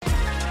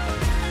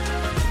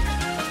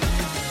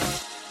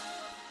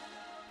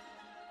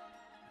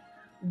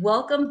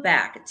Welcome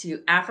back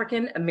to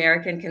African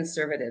American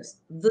conservatives,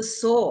 the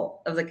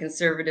soul of the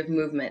conservative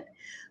movement.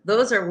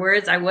 Those are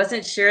words I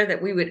wasn't sure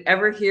that we would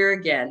ever hear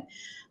again.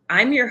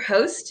 I'm your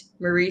host,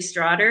 Marie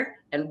Strader,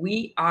 and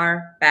we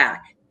are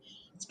back.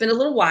 It's been a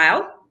little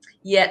while,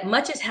 yet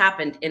much has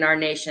happened in our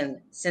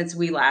nation since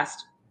we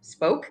last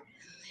spoke.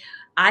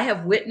 I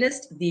have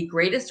witnessed the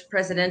greatest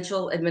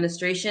presidential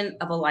administration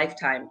of a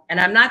lifetime. And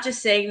I'm not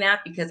just saying that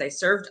because I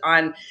served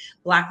on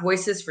Black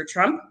Voices for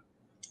Trump,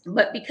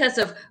 but because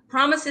of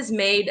promises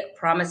made,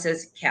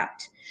 promises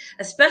kept,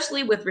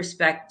 especially with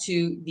respect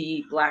to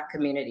the Black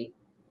community.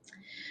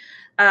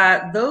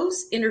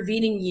 Those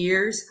intervening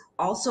years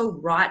also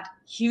wrought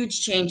huge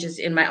changes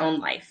in my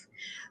own life.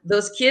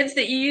 Those kids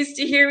that you used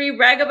to hear me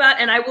brag about,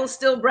 and I will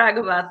still brag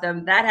about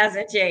them, that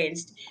hasn't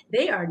changed.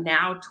 They are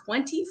now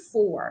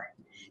 24,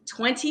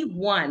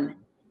 21,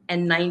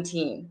 and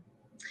 19.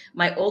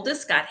 My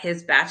oldest got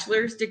his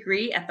bachelor's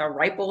degree at the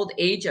ripe old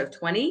age of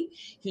 20.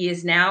 He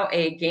is now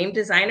a game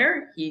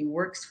designer. He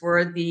works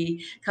for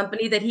the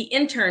company that he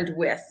interned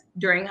with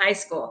during high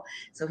school.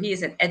 So he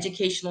is an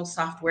educational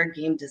software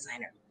game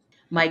designer.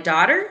 My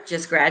daughter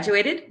just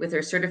graduated with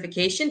her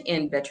certification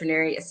in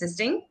veterinary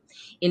assisting.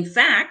 In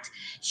fact,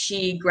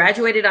 she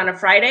graduated on a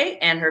Friday,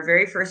 and her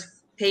very first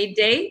paid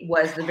day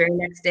was the very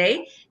next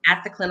day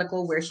at the clinic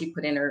where she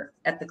put in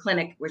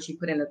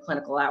her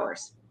clinical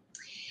hours.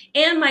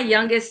 And my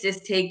youngest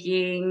is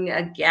taking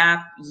a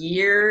gap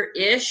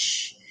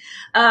year-ish,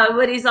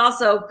 but he's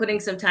also putting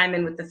some time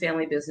in with the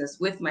family business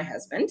with my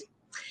husband.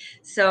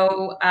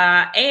 So,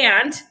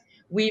 and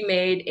we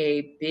made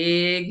a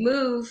big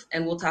move,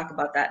 and we'll talk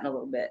about that in a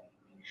little bit.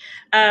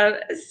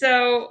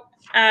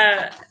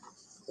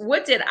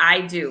 What did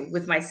I do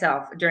with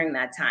myself during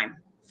that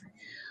time?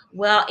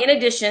 Well, in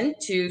addition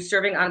to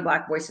serving on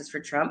Black Voices for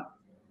Trump,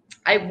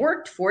 I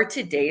worked for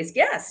today's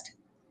guest,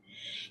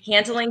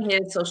 handling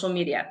his social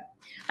media.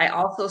 I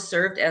also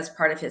served as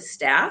part of his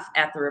staff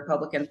at the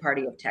Republican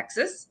Party of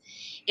Texas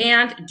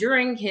and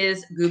during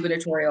his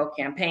gubernatorial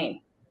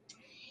campaign.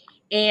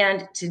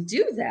 And to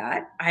do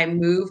that, I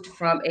moved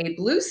from a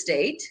blue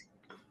state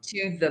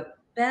to the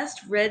best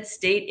red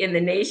state in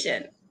the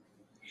nation.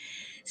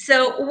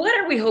 So what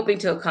are we hoping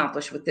to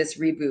accomplish with this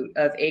reboot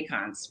of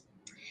AACONS?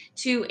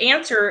 To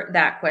answer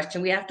that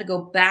question, we have to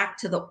go back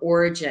to the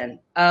origin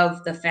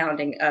of the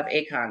founding of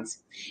AACONS.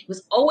 It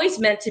was always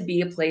meant to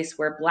be a place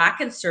where Black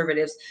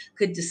conservatives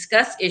could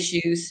discuss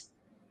issues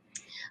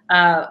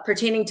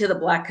pertaining to the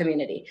Black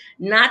community,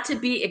 not to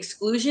be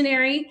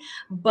exclusionary,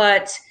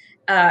 but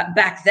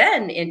back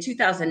then in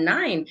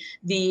 2009,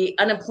 the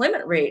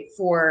unemployment rate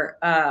for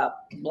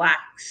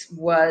Blacks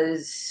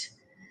was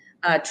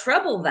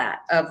treble that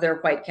of their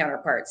white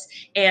counterparts.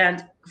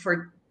 And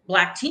for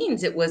Black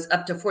teens, it was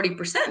up to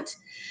 40%.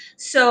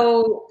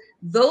 So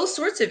those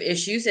sorts of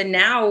issues, and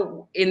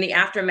now in the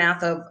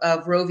aftermath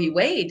of Roe v.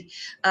 Wade,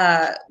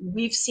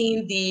 we've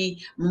seen the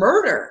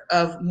murder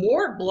of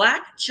more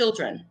Black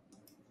children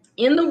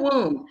in the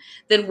womb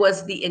than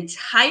was the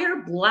entire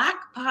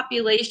Black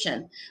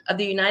population of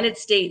the United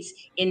States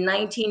in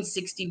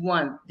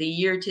 1961, the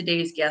year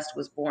today's guest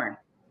was born.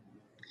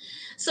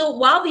 So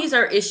while these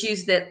are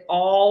issues that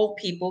all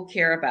people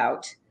care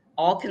about,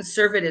 all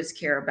conservatives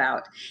care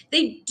about,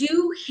 they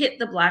do hit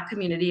the Black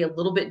community a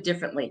little bit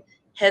differently,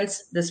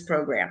 hence this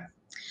program.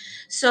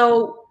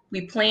 So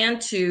we plan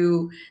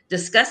to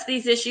discuss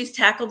these issues,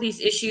 tackle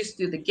these issues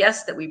through the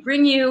guests that we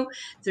bring you,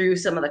 through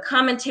some of the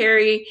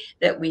commentary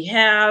that we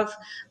have,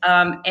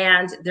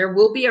 and there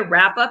will be a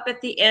wrap up at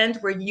the end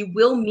where you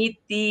will meet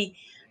the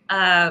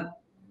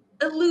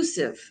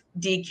elusive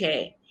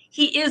DK.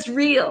 He is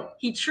real.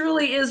 He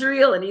truly is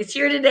real, and he's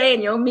here today,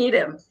 and you'll meet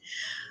him.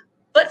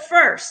 But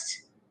first,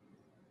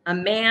 a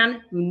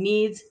man who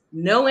needs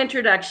no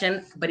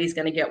introduction, but he's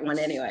going to get one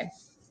anyway.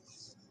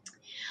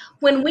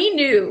 When we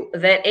knew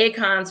that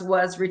AACONS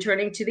was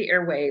returning to the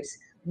airwaves,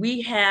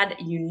 we had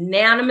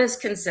unanimous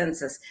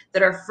consensus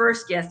that our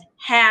first guest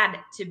had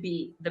to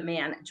be the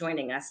man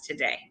joining us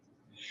today.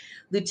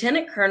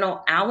 Lieutenant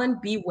Colonel Alan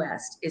B.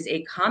 West is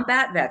a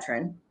combat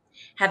veteran,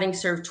 having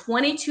served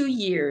 22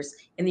 years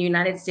in the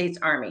United States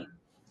Army.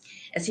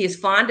 As he is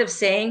fond of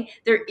saying,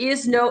 there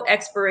is no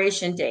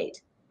expiration date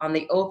on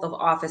the oath of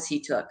office he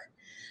took.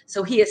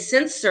 So he has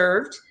since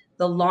served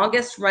the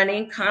longest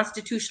running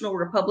constitutional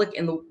republic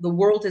in the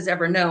world has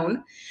ever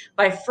known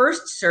by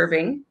first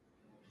serving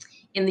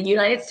in the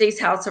United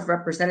States House of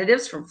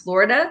Representatives from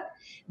Florida,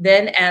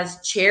 then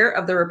as chair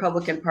of the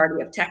Republican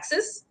Party of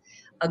Texas,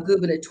 a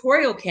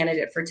gubernatorial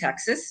candidate for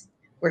Texas,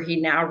 where he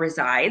now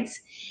resides,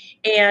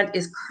 and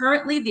is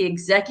currently the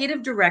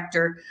executive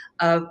director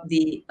of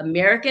the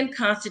American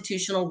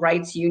Constitutional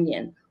Rights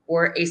Union,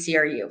 or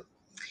ACRU.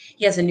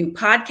 He has a new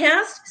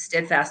podcast,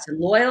 Steadfast and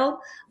Loyal,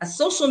 a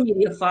social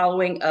media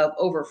following of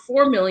over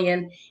 4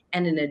 million,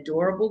 and an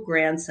adorable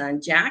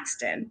grandson,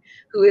 Jackson,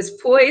 who is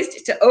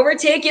poised to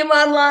overtake him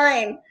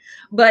online.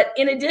 But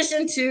in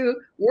addition to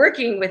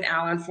working with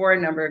Alan for a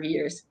number of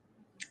years,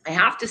 I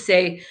have to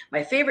say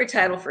my favorite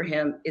title for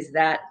him is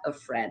that of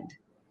friend.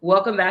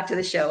 Welcome back to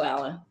the show,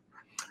 Alan.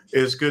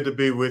 It's good to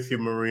be with you,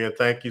 Maria.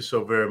 Thank you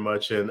so very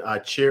much. And I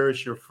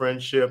cherish your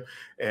friendship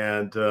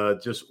and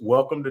just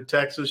welcome to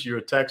Texas. You're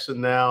a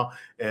Texan now,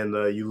 and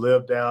you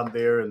live down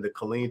there in the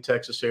Killeen,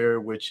 Texas area,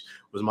 which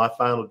was my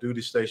final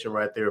duty station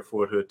right there at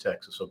Fort Hood,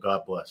 Texas. So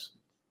God bless.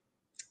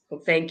 Well,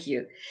 thank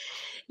you.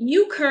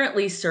 You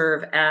currently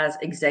serve as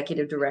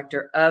executive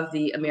director of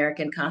the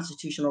American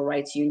Constitutional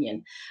Rights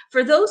Union.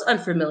 For those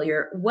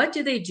unfamiliar, what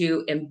do they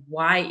do and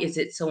why is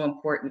it so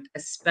important,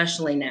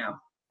 especially now?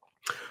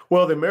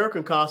 Well, the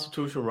American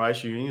Constitutional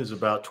Rights Union is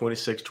about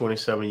 26,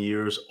 27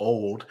 years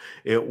old.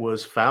 It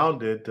was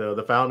founded,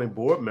 the founding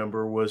board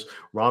member was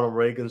Ronald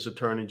Reagan's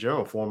Attorney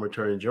General, former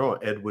Attorney General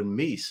Edwin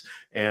Meese,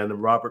 and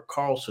Robert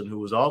Carlson, who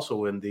was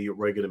also in the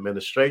Reagan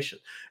administration.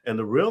 And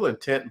the real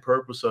intent and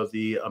purpose of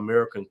the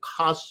American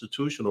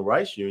Constitutional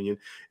Rights Union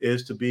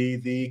is to be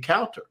the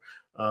counter.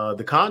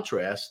 The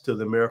contrast to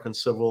the American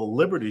Civil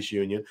Liberties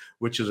Union,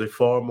 which is a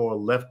far more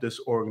leftist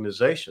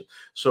organization.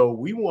 So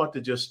we want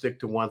to just stick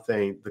to one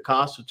thing: the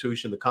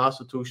Constitution, the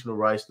constitutional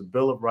rights, the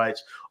Bill of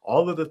Rights,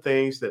 all of the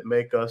things that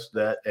make us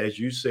that, as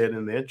you said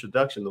in the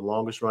introduction, the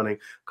longest running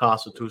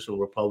constitutional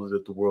republic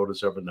that the world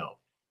has ever known.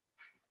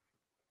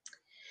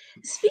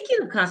 Speaking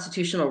of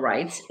constitutional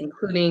rights,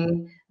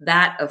 including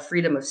that of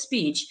freedom of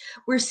speech,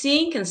 we're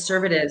seeing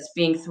conservatives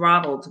being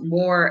throttled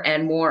more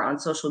and more on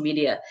social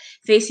media,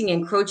 facing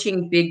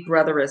encroaching big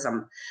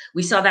brotherism.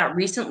 We saw that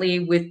recently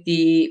with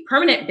the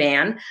permanent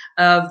ban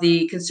of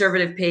the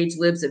conservative page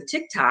Libs of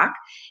TikTok.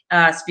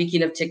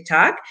 Speaking of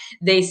TikTok,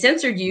 they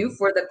censored you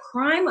for the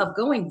crime of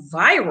going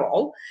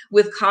viral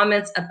with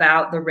comments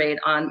about the raid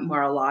on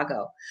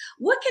Mar-a-Lago.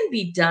 What can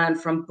be done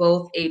from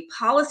both a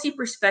policy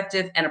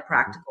perspective and a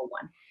practical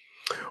one?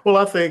 Well,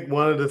 I think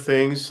one of the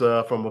things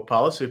from a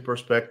policy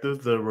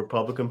perspective, the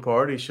Republican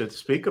Party should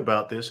speak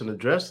about this and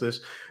address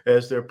this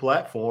as their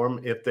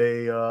platform if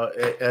they,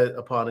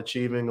 upon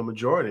achieving a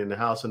majority in the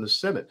House and the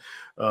Senate,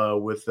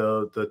 with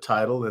the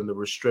title and the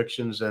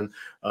restrictions. And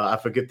I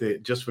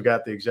just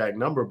forgot the exact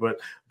number, but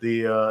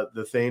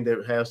the thing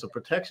that has the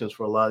protections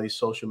for a lot of these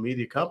social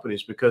media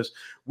companies, because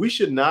we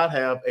should not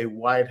have a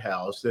White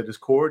House that is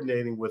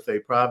coordinating with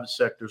a private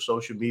sector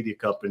social media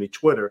company,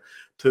 Twitter,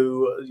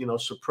 to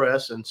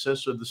suppress and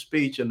censor the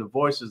speech and the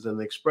voices and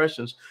the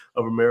expressions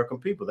of American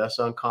people. That's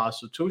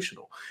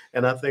unconstitutional.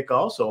 And I think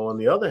also, on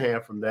the other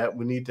hand, from that,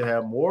 we need to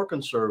have more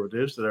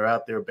conservatives that are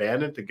out there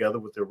banding together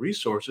with their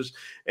resources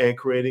and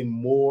creating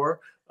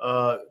more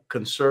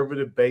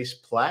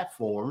conservative-based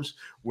platforms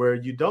where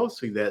you don't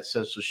see that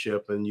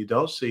censorship and you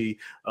don't see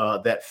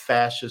that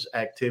fascist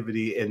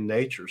activity in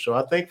nature. So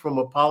I think from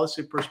a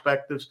policy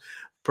perspective,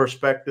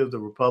 the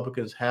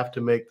Republicans have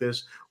to make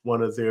this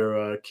one of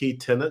their key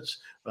tenets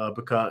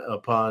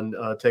upon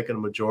taking a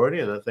majority.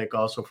 And I think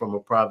also from a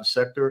private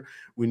sector,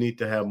 we need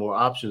to have more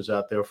options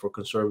out there for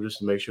conservatives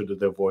to make sure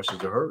that their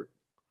voices are heard.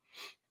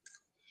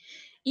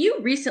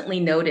 You recently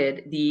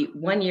noted the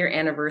 1 year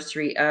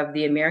anniversary of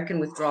the American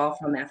withdrawal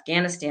from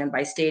Afghanistan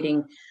by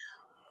stating,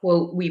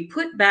 quote, "We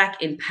put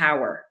back in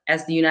power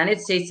as the United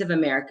States of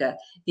America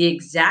the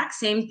exact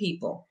same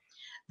people,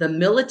 the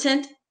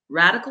militant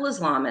radical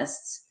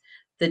Islamists,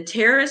 the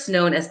terrorists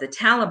known as the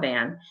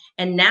Taliban,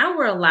 and now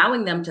we're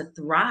allowing them to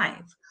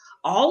thrive.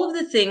 All of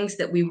the things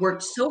that we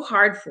worked so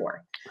hard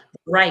for, the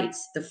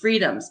rights, the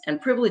freedoms,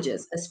 and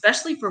privileges,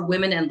 especially for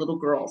women and little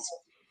girls,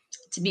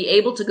 to be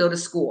able to go to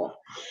school.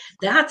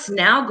 That's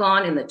now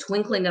gone in the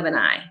twinkling of an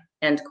eye,"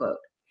 end quote.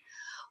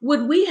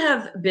 Would we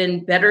have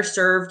been better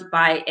served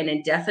by an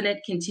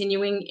indefinite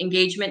continuing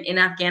engagement in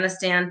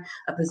Afghanistan,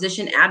 a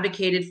position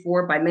advocated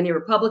for by many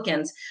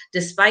Republicans,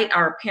 despite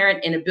our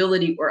apparent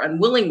inability or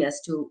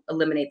unwillingness to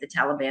eliminate the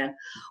Taliban?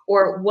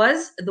 Or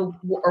was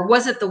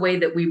it the way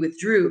that we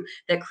withdrew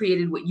that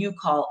created what you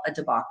call a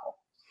debacle?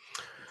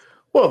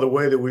 Well, the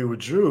way that we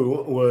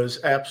withdrew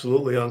was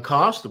absolutely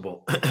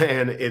unconscionable,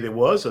 and it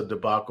was a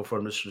debacle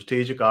from the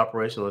strategic,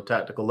 operational, and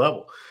tactical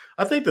level.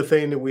 I think the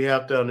thing that we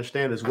have to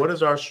understand is what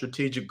is our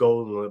strategic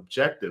goal and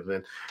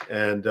objective,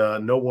 and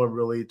no one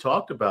really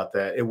talked about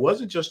that. It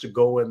wasn't just to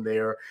go in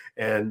there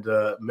and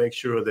make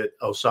sure that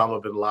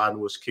Osama bin Laden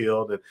was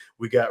killed and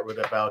we got rid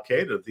of Al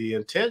Qaeda. The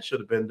intent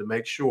should have been to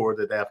make sure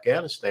that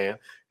Afghanistan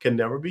can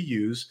never be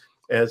used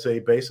as a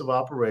base of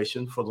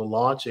operation for the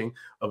launching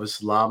of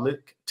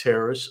Islamic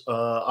terrorist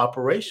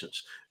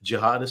operations,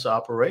 jihadist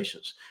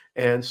operations.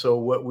 And so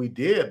what we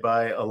did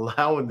by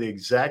allowing the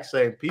exact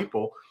same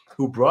people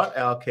who brought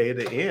Al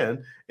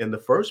Qaeda in the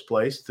first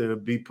place to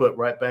be put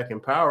right back in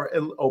power.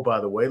 And oh,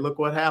 by the way, look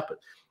what happened.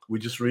 We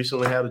just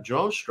recently had a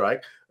drone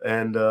strike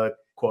and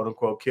quote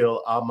unquote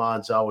kill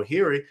Ahmad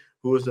Zawahiri,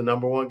 who was the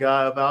number one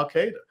guy of Al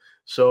Qaeda.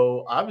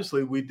 So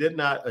obviously we did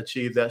not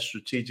achieve that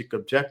strategic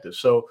objective.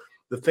 So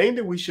the thing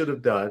that we should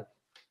have done,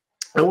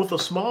 and with a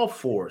small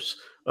force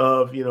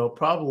of,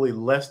 probably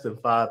less than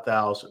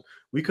 5,000,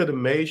 we could have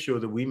made sure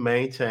that we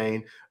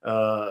maintain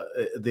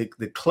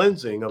the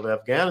cleansing of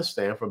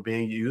Afghanistan from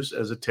being used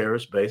as a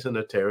terrorist base and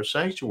a terrorist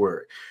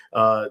sanctuary.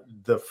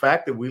 The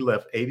fact that we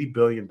left $80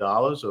 billion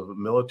of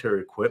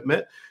military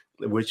equipment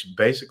which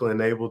basically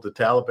enabled the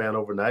Taliban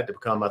overnight to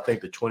become, I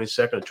think, the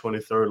 22nd or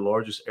 23rd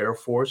largest air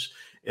force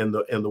in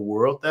the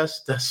world.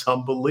 That's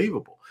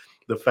unbelievable.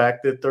 The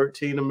fact that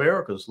 13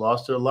 Americans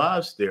lost their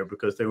lives there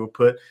because they were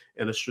put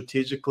in a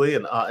strategically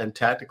and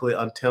tactically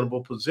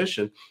untenable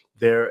position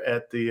there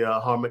at the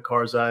Hamid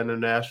Karzai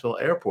International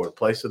Airport, a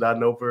place that I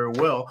know very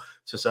well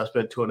since I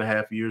spent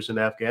 2.5 years in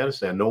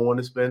Afghanistan. No one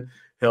has been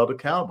held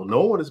accountable.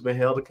 No one has been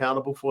held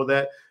accountable for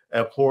that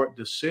abhorrent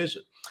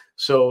decision.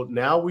 So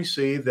now we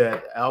see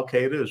that Al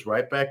Qaeda is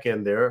right back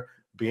in there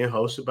being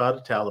hosted by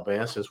the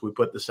Taliban since we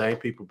put the same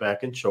people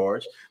back in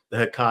charge.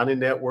 The Haqqani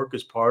network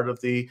is part of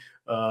the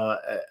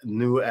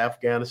new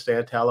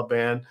Afghanistan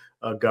Taliban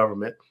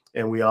government.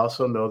 And we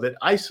also know that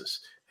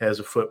ISIS has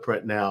a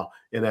footprint now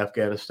in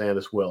Afghanistan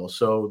as well.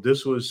 So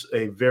this was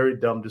a very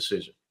dumb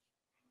decision.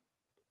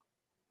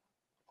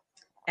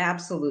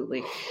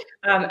 Absolutely.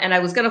 And I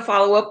was going to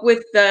follow up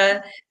with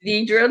the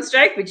drone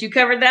strike, but you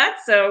covered that.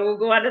 So we'll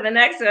go on to the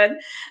next one.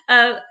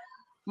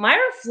 Myra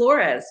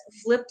Flores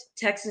flipped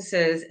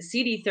Texas's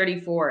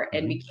CD34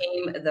 and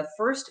became the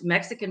first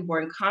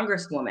Mexican-born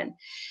congresswoman.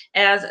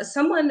 As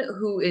someone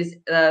who is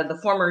the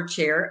former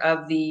chair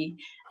of the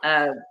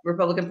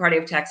Republican Party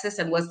of Texas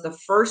and was the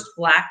first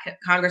Black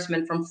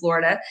congressman from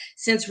Florida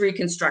since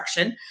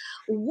Reconstruction,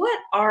 what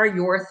are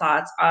your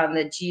thoughts on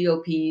the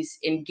GOP's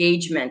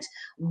engagement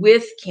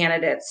with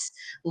candidates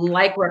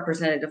like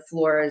Representative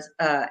Flores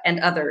and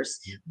others,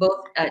 both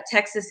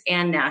Texas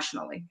and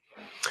nationally?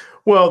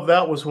 Well,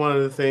 that was one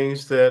of the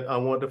things that I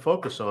wanted to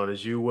focus on,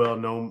 as you well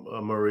know,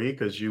 Marie,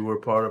 because you were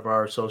part of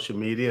our social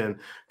media and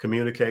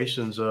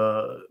communications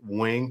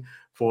wing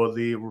for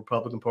the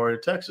Republican Party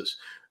of Texas.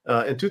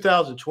 In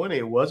 2020,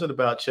 it wasn't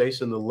about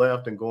chasing the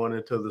left and going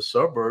into the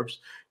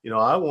suburbs.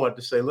 I wanted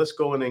to say, let's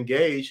go and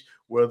engage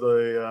where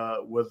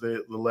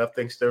the left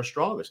thinks they're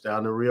strongest,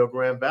 down the Rio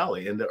Grande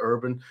Valley in the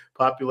urban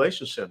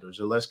population centers,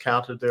 and let's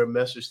counter their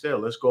message there.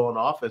 Let's go on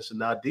offense and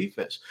not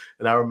defense.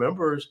 And I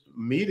remember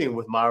meeting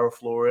with Myra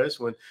Flores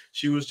when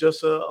she was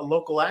just a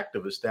local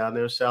activist down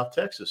there in South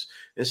Texas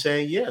and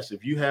saying, yes,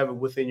 if you have it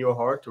within your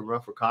heart to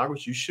run for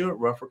Congress, you should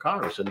run for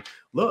Congress. And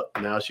look,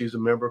 now she's a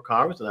member of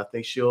Congress, and I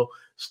think she'll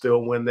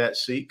still win that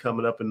seat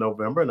coming up in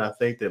November. And I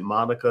think that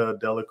Monica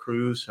De La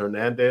Cruz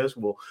Hernandez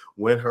will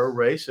win her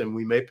race, and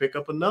we may pick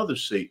up another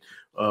seat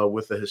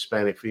with a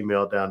Hispanic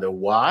female down there.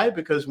 Why?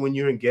 Because when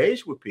you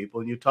engage with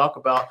people and you talk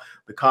about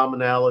the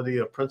commonality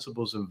of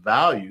principles and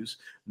values,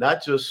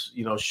 not just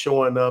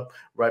showing up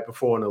right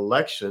before an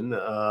election,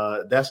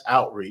 that's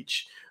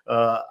outreach.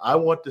 I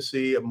want to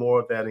see more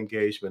of that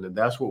engagement, and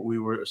that's what we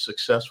were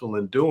successful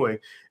in doing,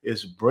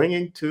 is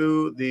bringing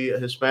to the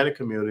Hispanic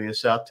community in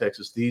South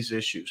Texas these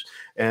issues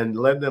and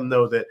letting them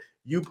know that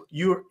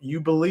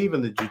you believe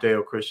in the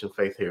Judeo-Christian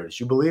faith heritage.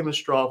 You believe in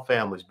strong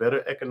families,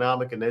 better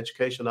economic and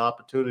educational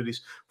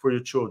opportunities for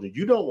your children.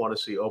 You don't want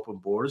to see open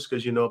borders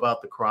because you know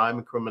about the crime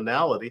and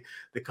criminality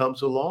that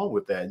comes along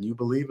with that. And you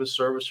believe in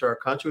service to our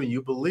country, and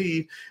you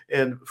believe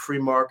in free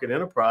market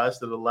enterprise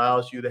that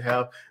allows you to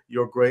have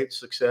your great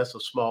success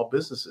of small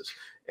businesses.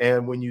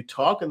 And when you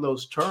talk in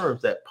those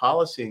terms, that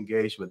policy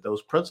engagement,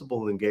 those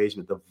principle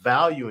engagement, the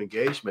value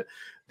engagement,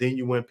 then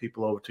you win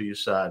people over to your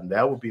side. And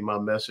that would be my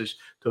message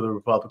to the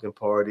Republican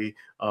Party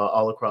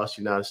all across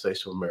the United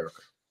States of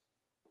America.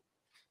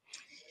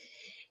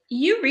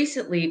 You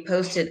recently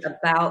posted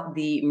about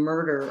the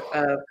murder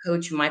of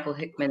Coach Michael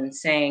Hickman,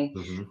 saying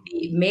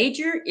the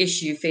major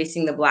issue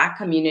facing the Black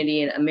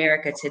community in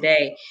America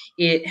today,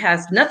 it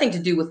has nothing to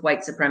do with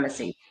white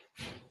supremacy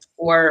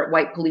or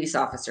white police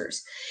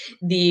officers.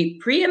 The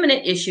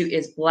preeminent issue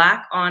is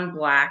Black on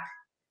Black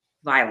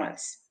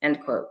violence, end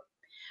quote.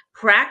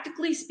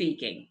 Practically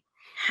speaking,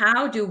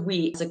 how do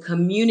we as a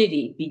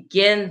community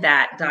begin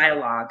that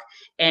dialogue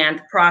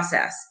and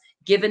process,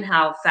 given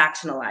how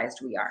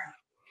factionalized we are?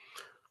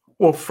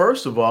 Well,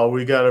 first of all,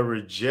 we got to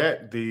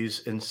reject these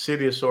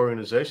insidious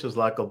organizations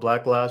like a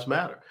Black Lives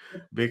Matter,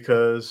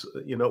 because,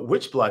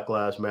 which Black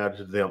Lives Matter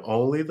to them?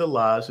 Only the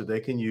lives that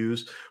they can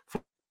use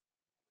for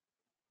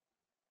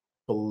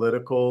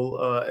political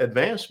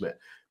advancement,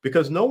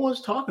 because no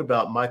one's talking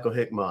about Michael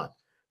Hickman.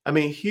 I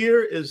mean,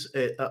 here is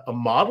a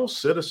model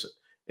citizen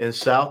in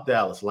South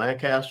Dallas,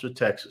 Lancaster,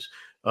 Texas,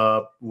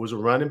 was a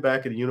running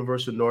back at the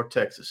University of North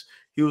Texas.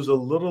 He was a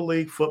Little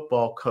League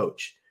football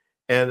coach,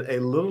 and a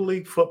Little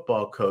League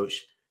football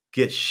coach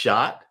gets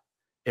shot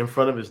in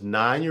front of his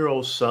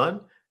 9-year-old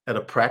son at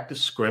a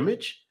practice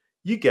scrimmage.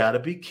 You got to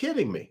be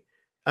kidding me.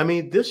 I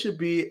mean, this should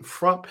be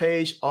front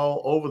page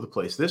all over the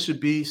place. This should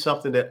be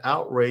something that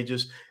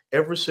outrages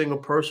every single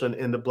person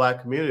in the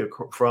Black community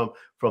from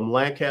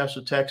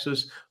Lancaster,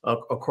 Texas,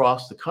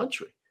 across the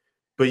country.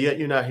 But yet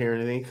you're not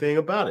hearing anything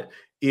about it.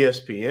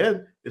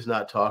 ESPN is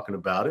not talking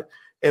about it.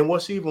 And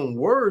what's even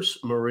worse,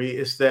 Marie,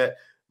 is that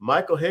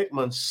Michael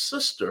Hickman's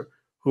sister,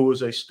 who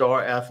was a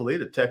star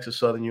athlete at Texas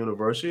Southern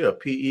University, a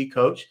PE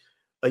coach,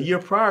 a year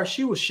prior,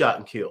 she was shot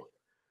and killed.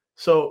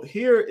 So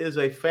here is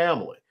a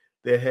family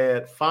that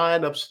had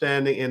fine,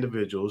 upstanding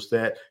individuals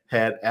that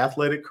had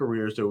athletic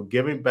careers that were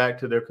giving back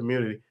to their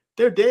community.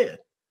 They're dead.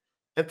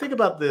 And think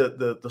about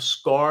the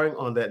scarring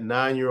on that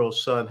 9-year-old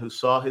son who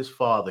saw his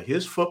father,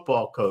 his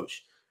football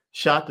coach,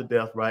 shot to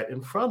death right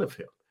in front of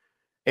him.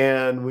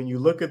 And when you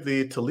look at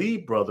the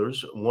Talib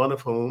brothers, one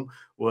of whom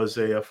was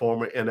a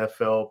former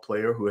NFL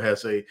player who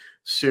has a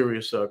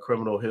serious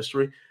criminal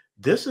history,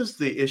 this is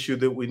the issue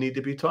that we need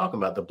to be talking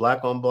about: the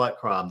black on black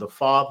crime, the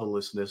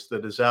fatherlessness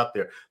that is out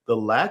there, the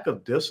lack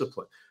of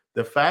discipline,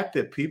 the fact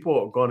that people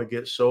are going to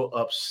get so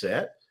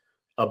upset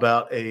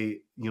about a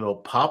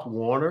Pop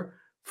Warner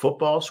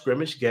football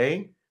scrimmage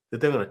game that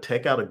they're going to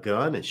take out a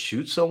gun and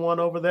shoot someone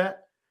over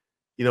that.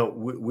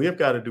 We have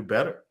got to do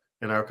better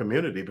in our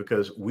community,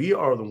 because we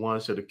are the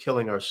ones that are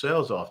killing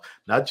ourselves off.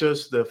 Not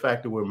just the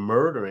fact that we're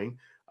murdering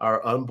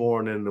our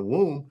unborn in the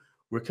womb,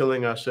 we're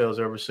killing ourselves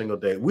every single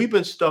day. We've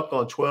been stuck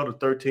on 12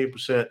 to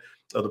 13%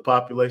 of the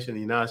population of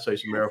the United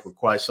States of America for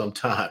quite some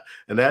time.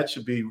 And that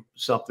should be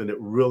something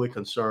that really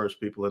concerns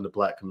people in the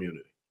Black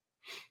community.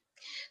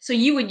 So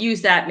you would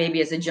use that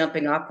maybe as a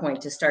jumping off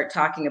point to start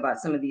talking about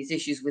some of these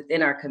issues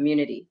within our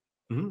community.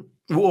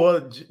 Mm-hmm.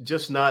 Well,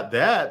 just not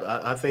that.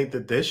 I think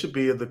that there should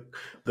be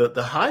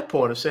the high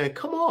point of saying,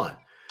 come on.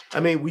 I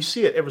mean, we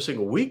see it every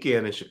single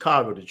weekend in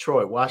Chicago,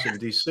 Detroit, Washington,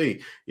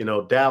 D.C.,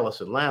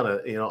 Dallas,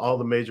 Atlanta, all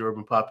the major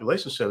urban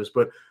population centers.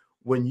 But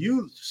when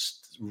you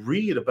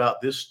read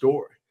about this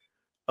story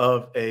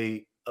of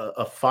a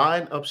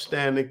fine,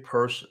 upstanding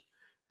person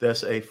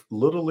that's a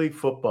Little League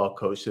football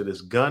coach that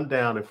is gunned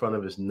down in front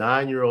of his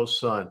 9-year-old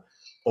son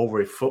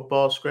over a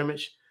football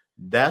scrimmage,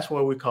 that's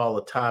what we call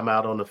a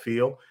timeout on the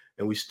field.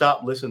 And we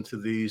stop listening to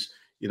these,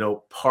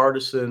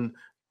 partisan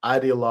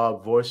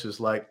ideologue voices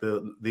like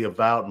the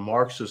avowed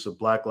Marxists of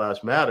Black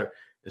Lives Matter,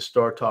 and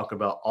start talking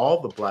about all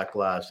the Black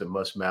lives that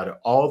must matter,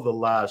 all the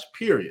lives,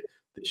 period,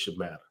 that should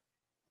matter.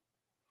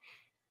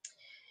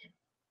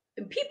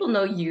 People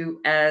know you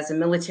as a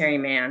military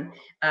man.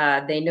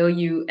 They know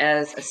you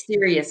as a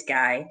serious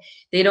guy.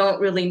 They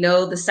don't really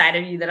know the side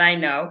of you that I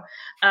know.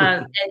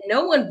 And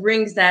no one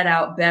brings that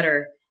out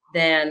better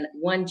than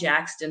one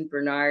Jackson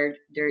Bernard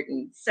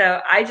Durden.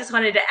 So I just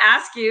wanted to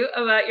ask you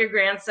about your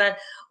grandson.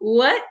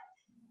 What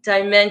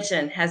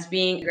dimension has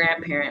being a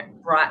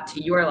grandparent brought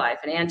to your life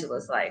and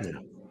Angela's life?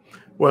 Yeah.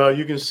 Well,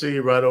 you can see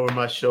right over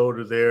my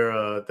shoulder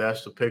there,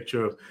 that's the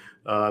picture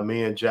of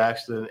me and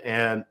Jackson,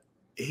 and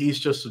he's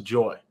just a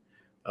joy.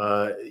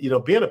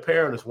 Being a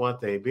parent is one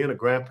thing. Being a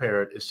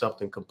grandparent is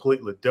something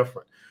completely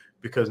different,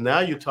 because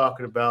now you're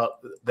talking about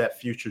that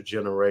future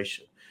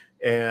generation.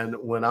 And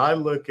when I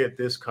look at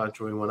this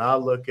country, when I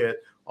look at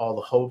all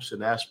the hopes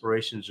and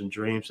aspirations and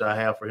dreams I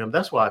have for him,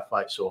 that's why I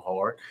fight so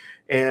hard.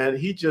 And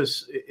he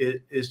just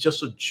is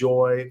just a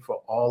joy for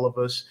all of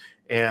us.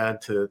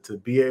 And to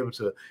be able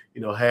to,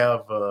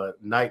 have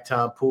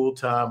nighttime pool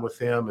time with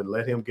him and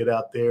let him get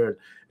out there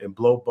and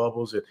blow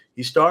bubbles. And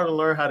he's starting to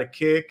learn how to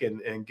kick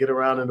and get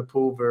around in the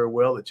pool very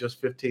well at just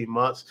 15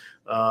 months.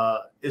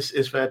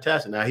 It's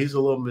fantastic. Now, he's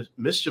a little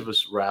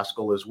mischievous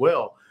rascal as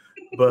well,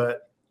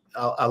 but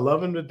I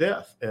love him to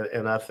death.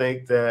 And I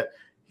think that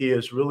he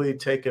has really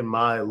taken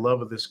my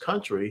love of this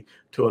country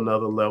to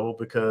another level,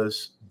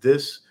 because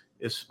this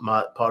is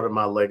part of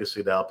my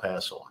legacy that I'll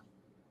pass on.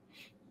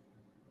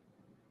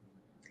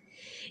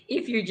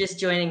 If you're just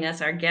joining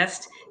us, our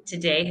guest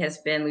today has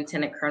been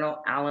Lieutenant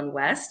Colonel Allen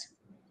West.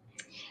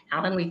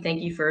 Allen, we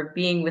thank you for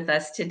being with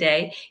us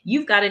today.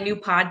 You've got a new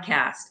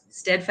podcast,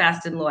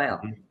 Steadfast and Loyal.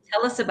 Mm-hmm.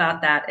 Tell us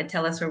about that, and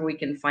tell us where we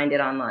can find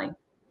it online.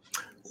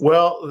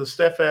 Well, the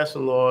Steadfast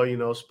and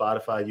Loyal,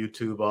 Spotify,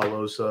 YouTube, all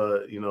those,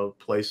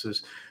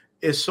 places.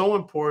 It's so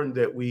important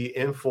that we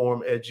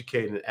inform,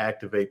 educate, and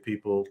activate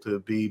people to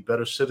be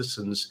better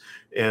citizens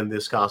in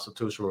this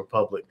constitutional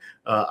republic.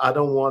 I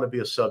don't want to be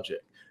a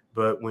subject.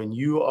 But when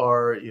you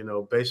are,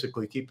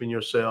 basically keeping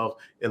yourself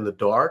in the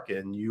dark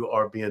and you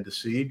are being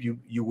deceived,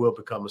 you will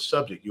become a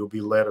subject. You'll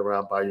be led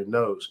around by your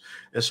nose.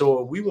 And so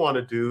what we want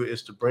to do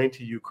is to bring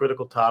to you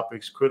critical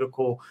topics,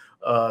 critical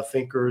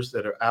thinkers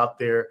that are out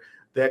there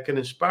that can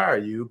inspire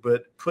you,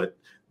 but put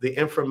the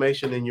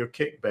information in your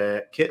kit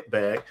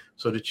bag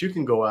so that you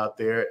can go out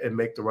there and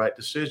make the right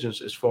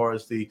decisions as far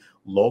as the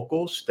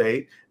local,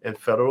 state, and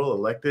federal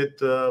elected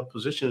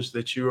positions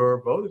that you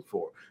are voting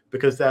for,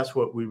 because that's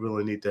what we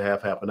really need to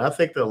have happen. I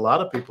think that a lot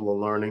of people are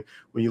learning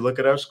when you look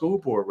at our school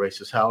board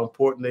races, how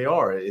important they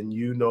are. And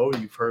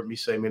you've heard me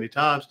say many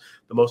times,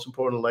 the most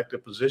important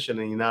elected position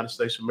in the United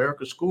States of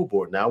America is school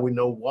board. Now we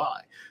know why.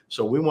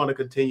 So we want to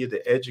continue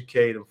to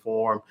educate,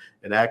 inform,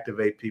 and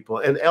activate people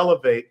and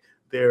elevate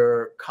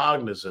their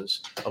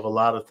cognizance of a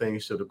lot of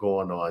things that are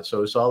going on.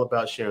 So it's all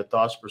about sharing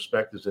thoughts,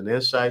 perspectives, and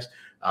insights.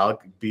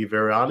 I'll be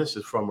very honest,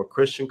 it's from a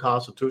Christian,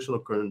 constitutional,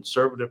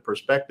 conservative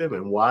perspective.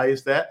 And why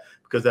is that?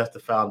 Because that's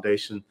the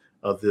foundation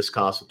of this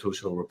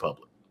constitutional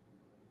republic.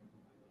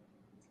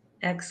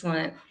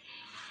 Excellent.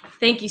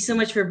 Thank you so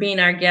much for being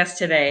our guest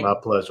today. My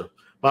pleasure.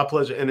 My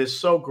pleasure. And it's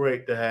so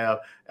great to have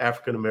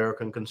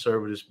African-American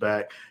conservatives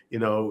back.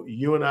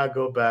 You and I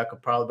go back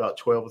probably about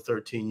 12 or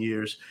 13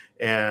 years,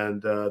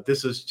 and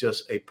this is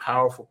just a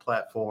powerful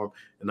platform,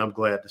 and I'm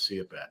glad to see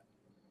it back.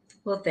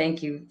 Well,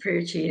 thank you.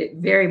 Appreciate it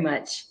very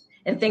much.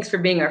 And thanks for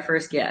being our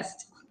first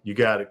guest. You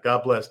got it.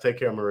 God bless. Take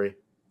care, Marie.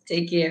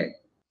 Take care.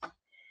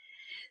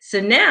 So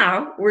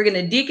now we're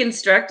going to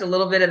deconstruct a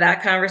little bit of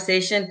that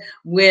conversation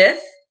with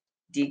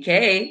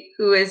DK,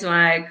 who is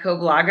my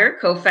co-blogger,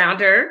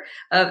 co-founder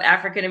of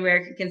African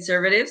American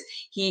Conservatives.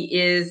 He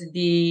is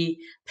the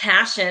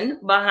passion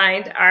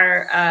behind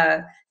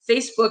our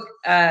Facebook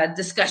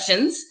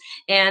discussions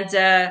and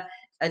a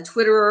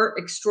Twitterer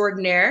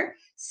extraordinaire.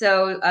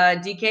 So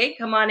DK,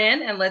 come on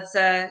in and let's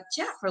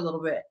chat for a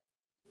little bit.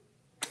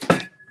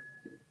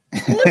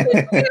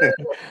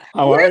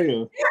 How are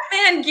you?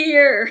 Batman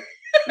gear.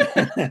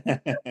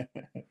 That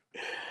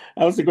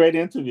was a great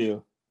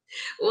interview.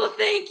 Well,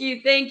 thank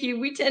you. Thank you.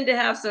 We tend to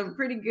have some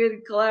pretty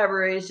good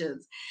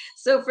collaborations.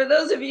 So for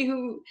those of you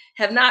who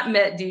have not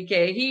met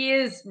DK, he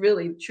is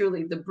really,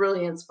 truly the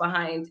brilliance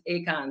behind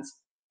AACONS.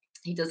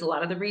 He does a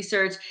lot of the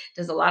research,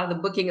 does a lot of the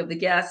booking of the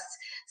guests.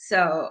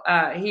 So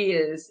he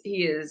is,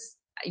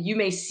 you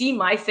may see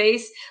my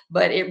face,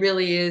 but it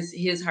really is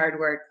his hard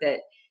work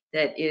that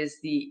is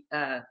the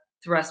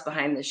thrust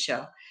behind this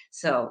show.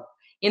 So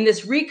in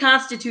this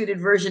reconstituted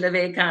version of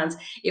AACONS,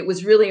 it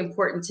was really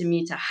important to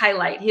me to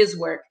highlight his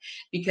work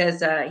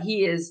because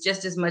he is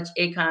just as much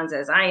AACONS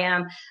as I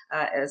am,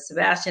 as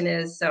Sebastian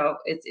is. So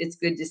it's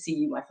good to see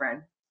you, my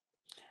friend.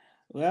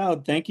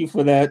 Well, thank you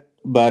for that.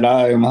 But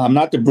I'm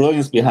not the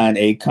brilliance behind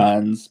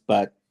AACONS,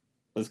 but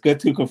it's good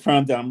to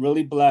confirm that I'm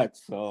really Black.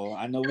 So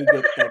I know we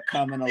get that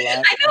comment a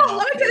lot. I know a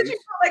lot of times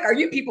people are like, "Are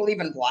you people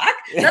even Black?"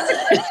 That's a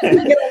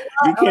question we get a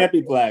lot. You can't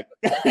be Black.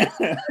 Is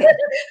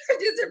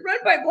it run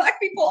by Black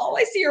people? All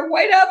I see are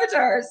white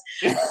avatars.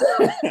 So, that's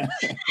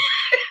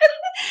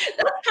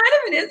kind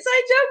of an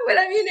inside joke, but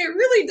I mean, it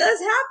really does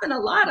happen a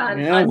lot on.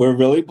 Yeah, we're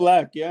really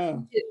Black. Yeah,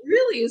 it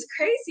really is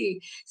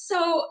crazy.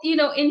 So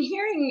in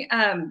hearing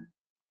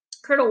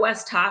Colonel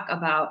West talk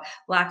about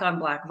Black on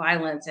Black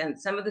violence and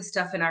some of the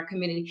stuff in our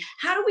community,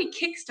 how do we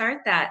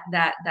kickstart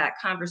that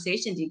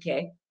conversation, DK?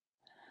 It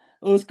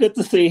was good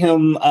to see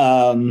him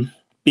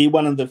be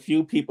one of the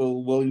few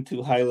people willing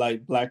to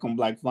highlight Black on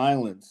Black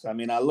violence. I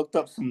mean, I looked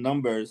up some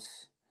numbers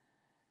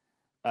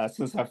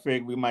since I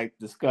figured we might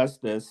discuss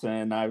this,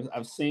 and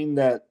I've seen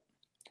that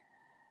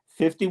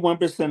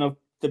 51% of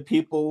the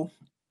people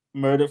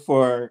murdered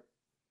for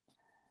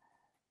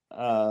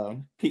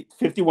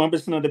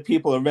 51% of the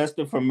people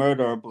arrested for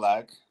murder are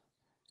Black.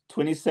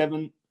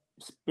 27%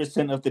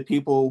 of the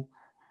people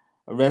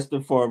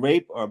arrested for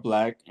rape are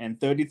Black, and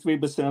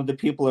 33% of the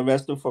people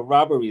arrested for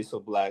robberies are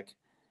Black.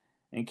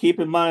 And keep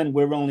in mind,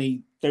 we're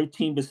only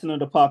 13% of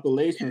the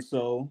population,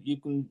 so you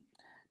can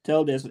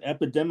tell there's an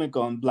epidemic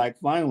on Black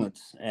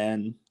violence.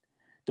 And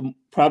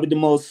probably the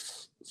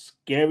most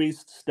scary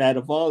stat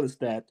of all is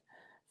that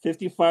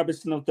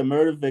 55% of the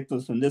murder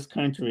victims in this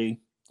country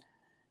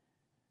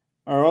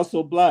are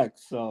also Black.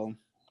 So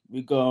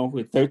we go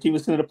with 13%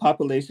 of the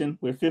population,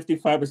 we're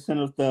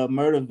 55% of the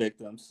murder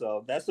victims.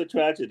 So that's a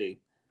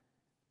tragedy.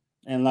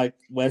 And like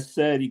Wes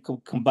said, you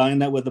could combine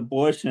that with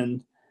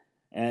abortion,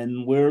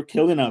 and we're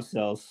killing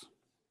ourselves.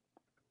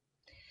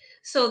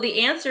 So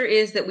the answer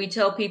is that we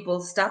tell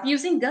people, stop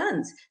using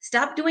guns,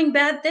 stop doing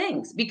bad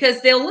things,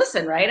 because they'll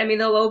listen, right? I mean,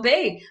 they'll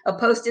obey a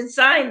posted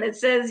sign that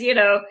says,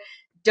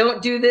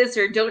 don't do this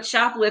or don't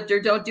shoplift or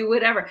don't do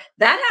whatever.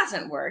 That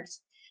hasn't worked.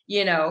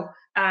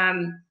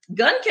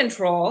 Gun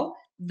control,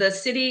 the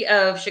city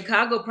of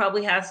Chicago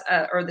probably has,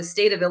 or the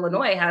state of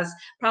Illinois has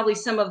probably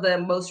some of the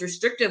most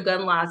restrictive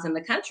gun laws in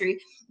the country,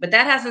 but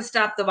that hasn't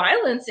stopped the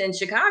violence in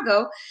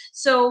Chicago.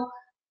 So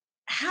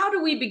how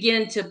do we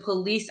begin to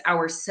police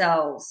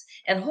ourselves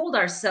and hold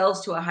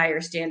ourselves to a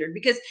higher standard?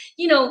 Because,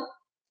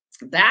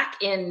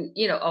 back in,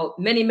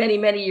 many, many,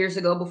 many years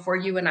ago, before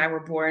you and I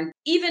were born,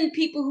 even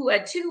people who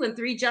had 2 and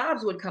 3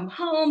 jobs would come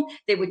home,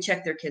 they would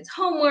check their kids'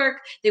 homework.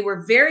 They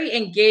were very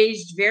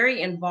engaged,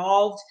 very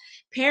involved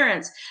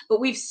parents. But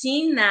we've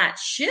seen that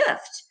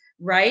shift,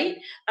 right?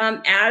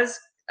 As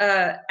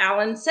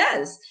Alan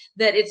says,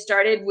 that it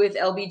started with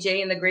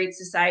LBJ and the Great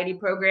Society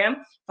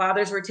program.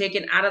 Fathers were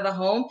taken out of the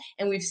home,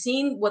 and we've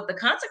seen what the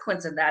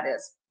consequence of that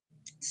is.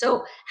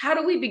 So how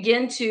do we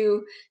begin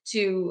to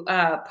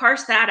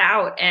parse that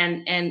out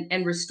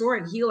and restore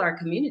and heal our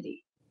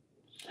community?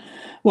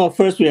 Well,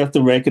 first we have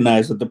to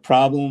recognize that the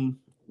problem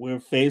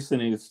we're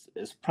facing is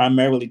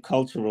primarily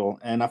cultural.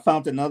 And I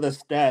found another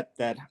stat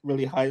that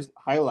really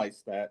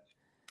highlights that.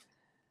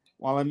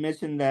 While I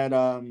mentioned that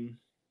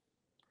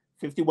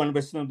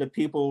 51% of the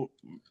people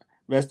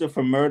arrested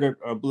for murder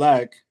are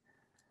Black,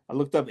 I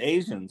looked up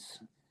Asians.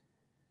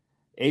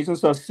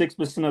 Asians are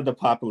 6% of the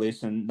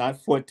population,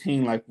 not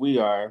 14 like we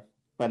are,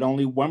 but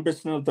only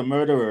 1% of the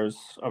murderers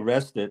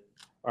arrested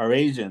are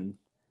Asian.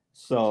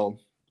 So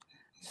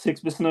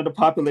 6% of the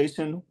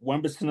population,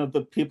 1% of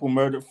the people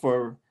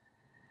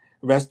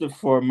arrested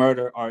for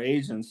murder are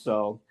Asian.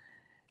 So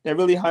that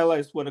really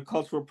highlights what a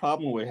cultural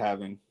problem we're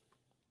having.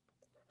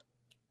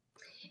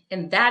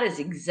 And that is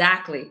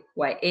exactly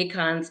why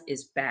AACONS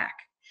is back.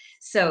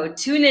 So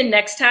tune in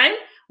next time.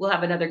 We'll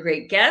have another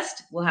great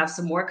guest. We'll have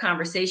some more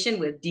conversation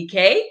with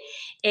DK.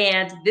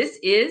 And this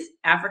is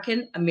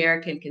African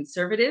American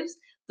Conservatives,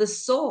 the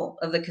soul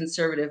of the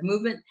conservative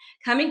movement,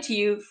 coming to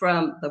you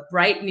from the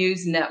Bright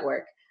News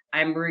Network.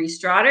 I'm Marie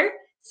Strotter,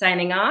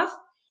 signing off,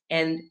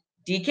 and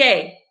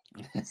DK,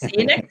 see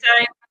you next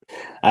time.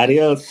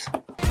 Adios.